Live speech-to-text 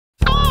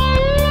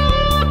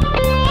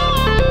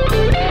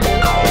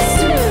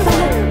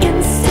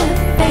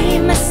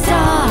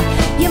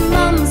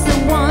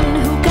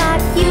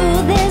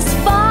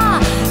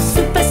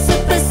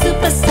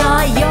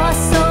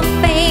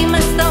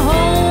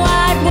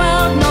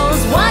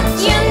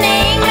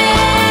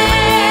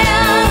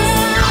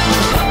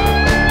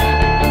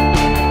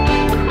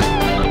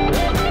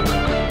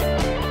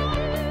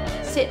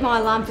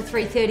alarm for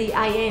 3:30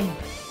 a.m.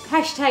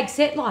 Hashtag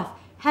set life.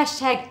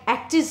 Hashtag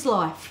actors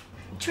life.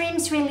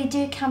 Dreams really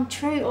do come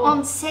true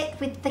on set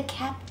with the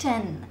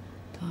captain.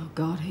 Oh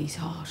God, he's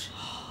hot.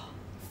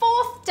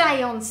 4th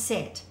day on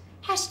set.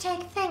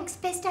 Hashtag thanks,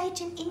 best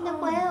agent in the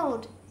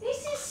world.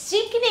 This is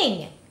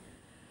sickening.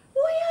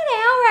 Why aren't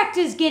our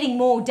actors getting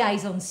more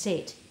days on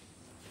set?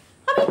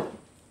 I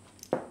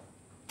mean,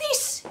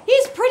 this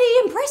is pretty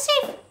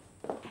impressive.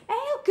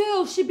 Our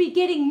girls should be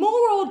getting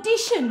more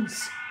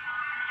auditions.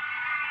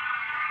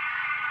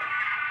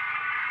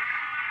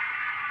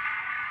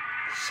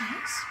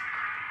 Shaz?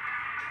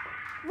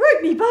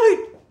 Root me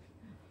boot!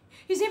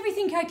 Is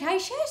everything okay,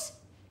 Shaz?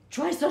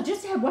 Trace, I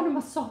just had one of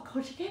my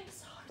psychotic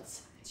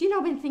episodes. Do you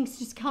know when things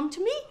just come to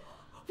me?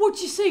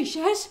 What'd you see,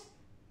 Shaz?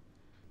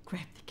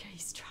 Grab the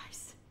keys,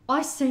 Trace.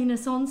 I seen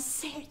us on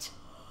set.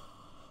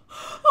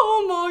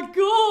 Oh my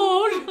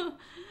God!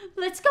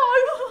 Let's go!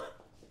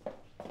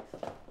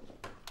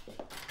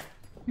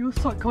 Your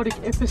psychotic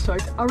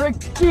episodes are a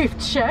gift,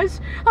 Shaz.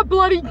 A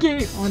bloody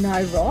gift. I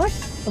know, right?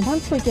 And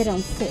once we get on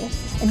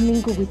set and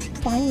mingle with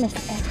famous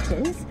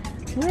actors,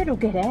 word'll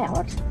get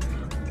out.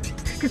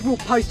 Because we'll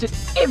post it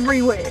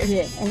everywhere.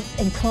 Yeah,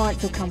 and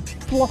clients will come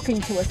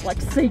flocking to us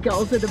like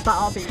seagulls at a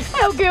barbie.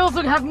 Our girls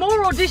would have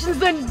more auditions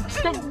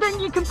than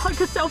you can poke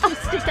a selfie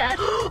stick at.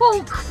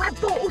 Oh, crap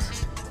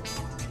balls.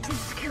 There's a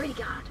security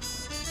guard.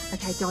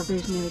 Okay,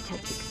 diversionary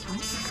tactics,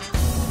 Trace.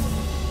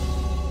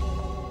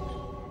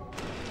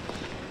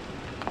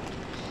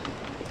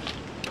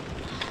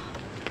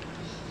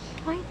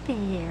 Hi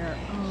there,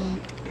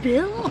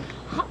 Bill.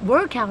 Hot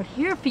work out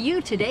here for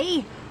you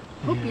today.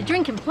 Hope you're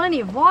drinking plenty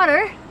of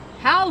water.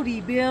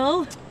 Howdy,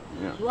 Bill.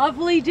 Yeah.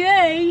 Lovely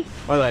day.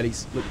 Hi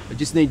ladies, look, I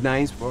just need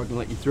names before I can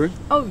let you through.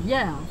 Oh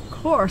yeah, of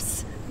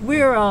course.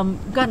 We're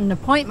got an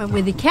appointment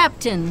with the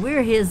captain.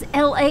 We're his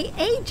LA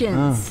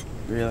agents.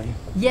 Oh, really?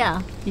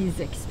 Yeah, he's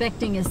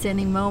expecting us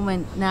any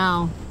moment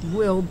now.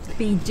 We'll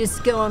be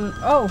just going.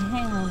 Oh,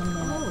 hang on a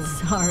minute. Oh.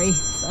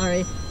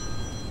 Sorry.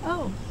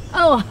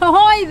 Oh,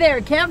 hi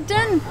there,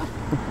 Captain.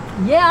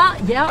 Yeah,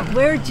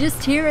 we're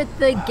just here at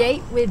the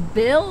gate with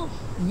Bill.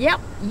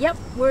 Yep,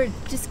 we're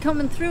just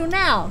coming through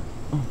now.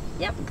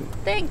 Yep,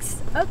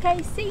 thanks.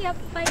 Okay, see ya,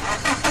 bye.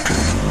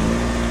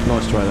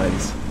 Nice try,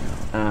 ladies.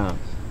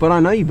 But I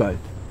know you both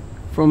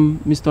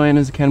from Miss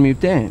Diana's Academy of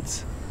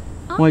Dance.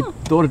 Oh. My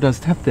daughter does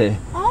tap there.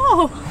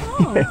 Oh.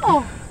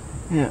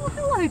 Yeah. Oh,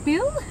 hello,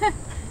 Bill.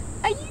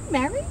 Are you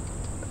married?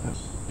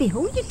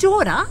 Bill, your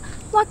daughter?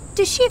 Like,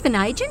 does she have an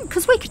agent?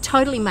 Because we could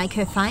totally make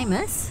her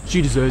famous.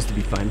 She deserves to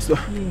be famous.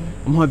 Yeah.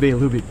 I might be a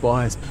little bit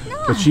biased,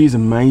 No. but she's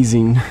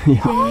amazing.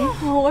 Yeah.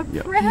 Oh, a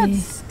Yep. proud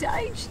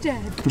stage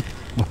dad.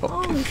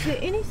 Oh, is there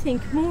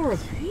anything more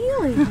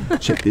appealing?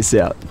 Check this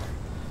out.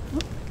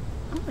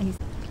 Oh, he's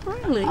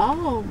really?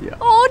 Oh. Yeah.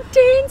 Oh,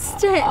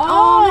 dance dad.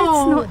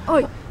 Oh, that's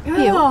not...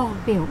 Oh,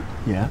 Bill.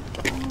 Yeah.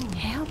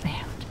 How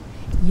about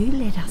you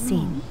let us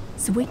in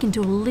so we can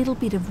do a little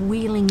bit of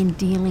wheeling and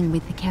dealing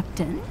with the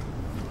captain,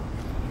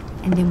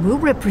 and then we'll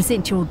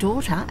represent your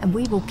daughter and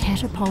we will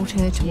catapult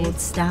her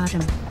towards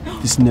stardom.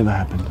 This never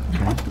happened,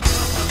 okay? You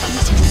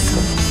tell us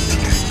something.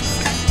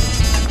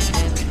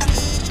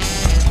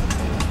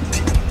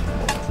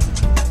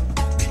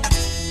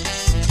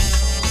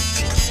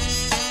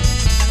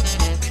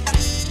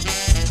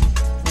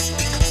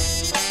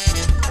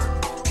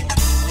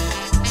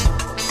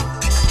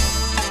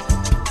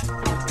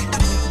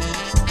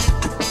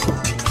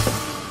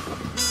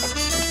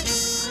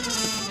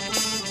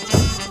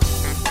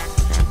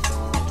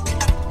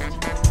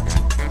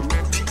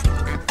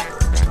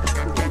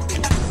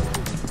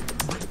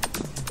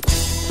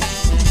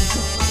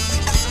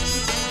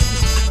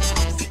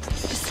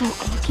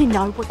 You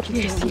know what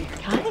you're doing,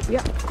 okay?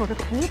 Yep. Got a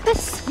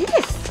purpose?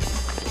 Yes.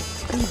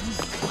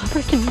 I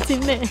reckon he's in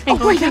there. Hang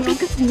on, wait,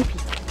 nippy.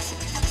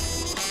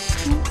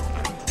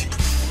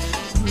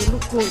 You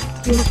look good.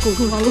 You look good.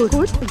 I look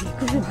good. Are you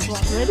good?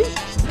 Right, ready?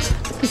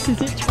 This is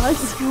it,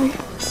 Trace.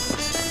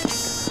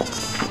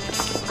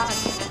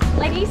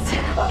 Ladies,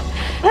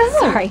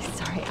 sorry.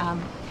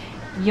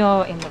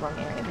 You're in the wrong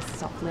area. This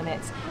is off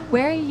limits.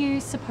 Where are you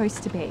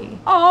supposed to be?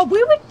 Oh,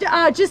 we were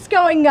just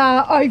going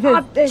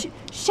over...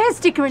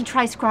 Shaz Dicker and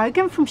Trace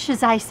Grogan from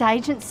Shaz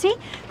Agency.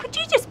 Could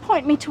you just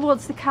point me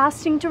towards the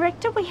casting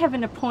director? We have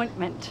an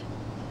appointment.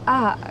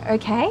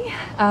 Okay.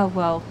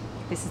 Well,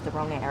 this is the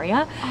wrong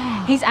area.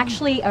 Oh. He's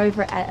actually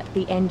over at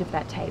the end of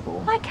that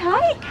table.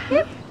 Okay.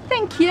 Yep.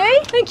 Thank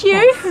you. Thank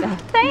you.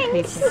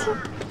 Thanks.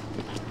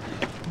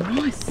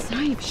 Nice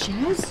save,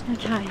 Shaz.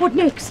 Okay. What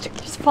next?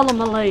 Just follow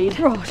my lead.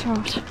 Right.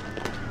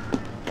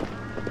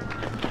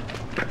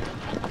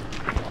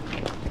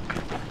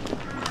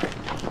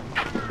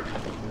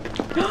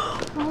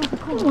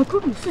 Oh my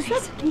goodness, is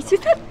that?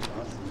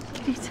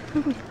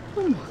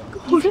 Oh my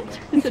god.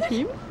 Is it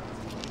him?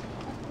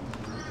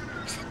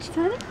 Is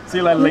that it? See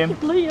you later, Liam.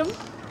 Liam.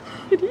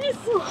 It is.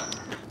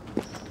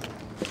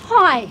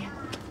 Hi.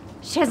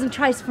 Shaz and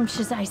Trace from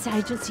Shaz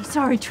Agency.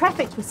 Sorry,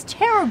 traffic was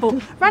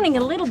terrible. Running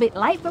a little bit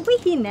late, but we're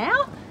here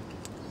now.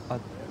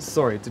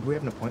 Sorry, did we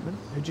have an appointment?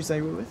 Who'd you say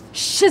you were with?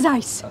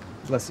 Shaz.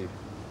 Bless you.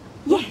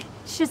 Yeah,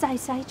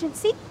 Shaz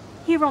Agency.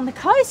 Here on the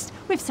coast,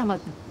 we've some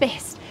of the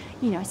best.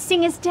 You know,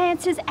 singers,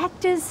 dancers,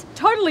 actors.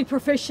 Totally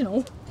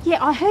professional.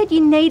 Yeah, I heard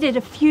you needed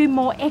a few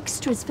more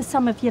extras for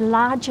some of your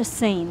larger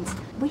scenes.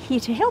 We're here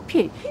to help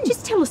you.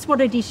 Just tell us what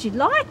it is you'd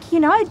like,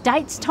 you know,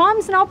 dates,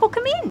 times, and I'll book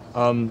them in.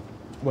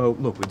 Well,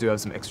 look, we do have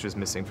some extras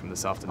missing from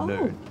this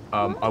afternoon.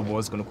 I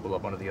was going to call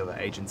up one of the other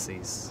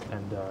agencies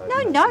and...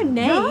 No,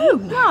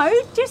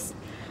 just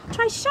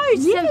try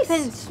shows.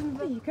 Yes.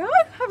 There you go.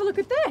 Have a look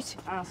at that.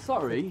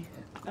 Sorry.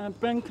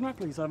 Ben, can I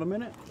please have a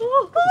minute?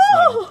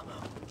 Oh.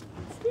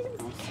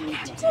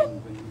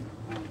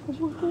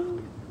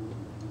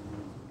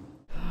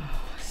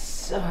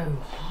 So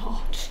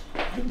hot.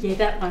 Yeah,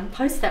 that one.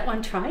 Post that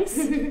one, Trace.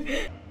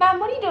 Mum,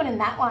 what are you doing in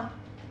that one?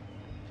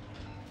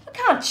 I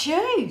can't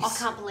choose. I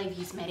can't believe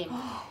you've met him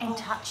and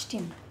touched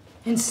him.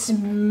 And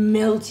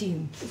smelt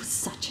him. It was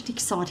such an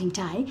exciting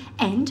day,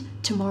 and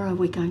tomorrow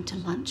we're going to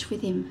lunch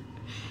with him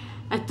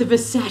at the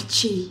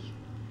Versace.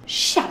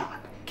 Shut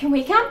up. Can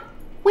we come?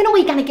 When are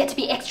we going to get to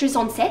be extras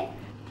on set?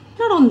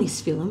 Not on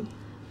this film.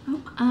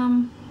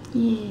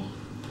 Yeah.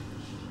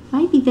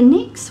 Maybe the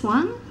next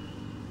one.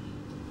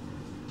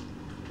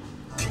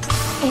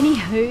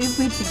 Anywho,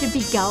 we'd better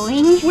be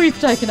going. We've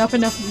taken up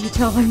enough of your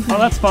time. Oh,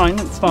 that's fine,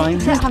 that's fine.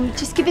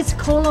 Just give us a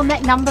call on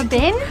that number,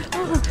 Ben.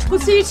 We'll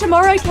see you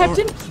tomorrow,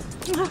 Captain.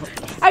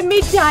 At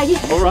midday.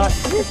 All right.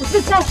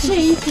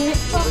 Versace.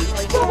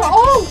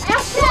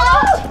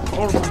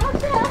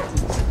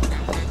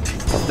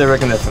 They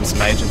reckon they're from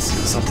some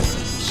agency or something.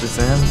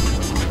 Shazam.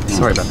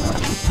 Sorry about that.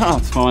 Oh,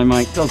 it's fine,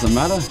 mate. Doesn't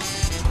matter.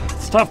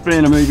 It's tough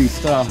being a movie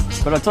star.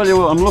 But I tell you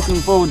what, I'm looking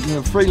forward to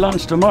a free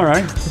lunch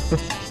tomorrow.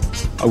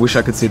 I wish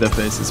I could see their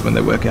faces when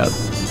they work out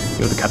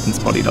you're the captain's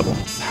body double.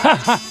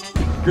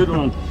 Good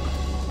one.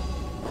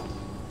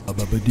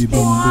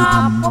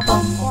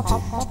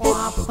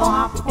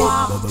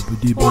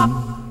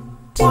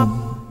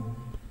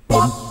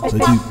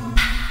 Ba-ba-dee-bum-ba-dum.